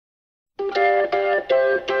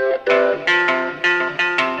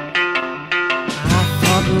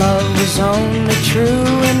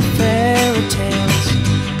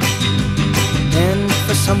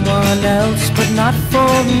not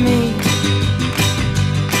for me.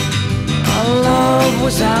 Our love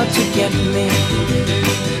was out to get me.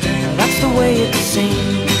 That's the way it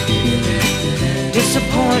seemed.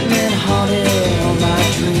 Disappointment haunted all my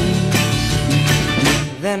dreams.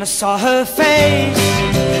 Then I saw her face.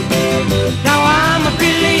 Now I'm a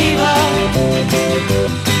believer.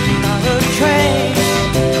 Not a trace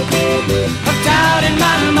of doubt in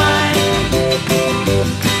my mind.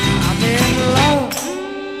 I'm in love.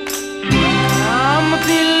 I'm a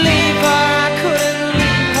believer. I couldn't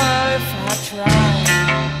leave her if I tried.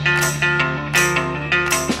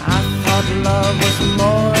 I thought love was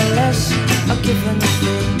more or less a given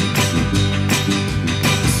thing.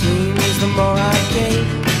 Seems the more I gave,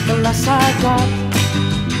 the less I got.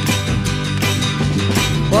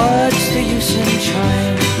 What's the use in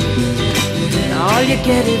trying? All you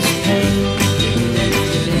get is pain.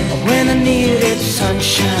 When I needed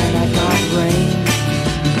sunshine, I got rain.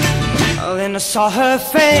 Oh, then I saw her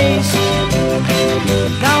face.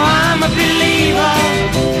 Now I'm a believer.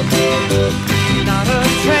 Not a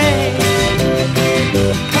trace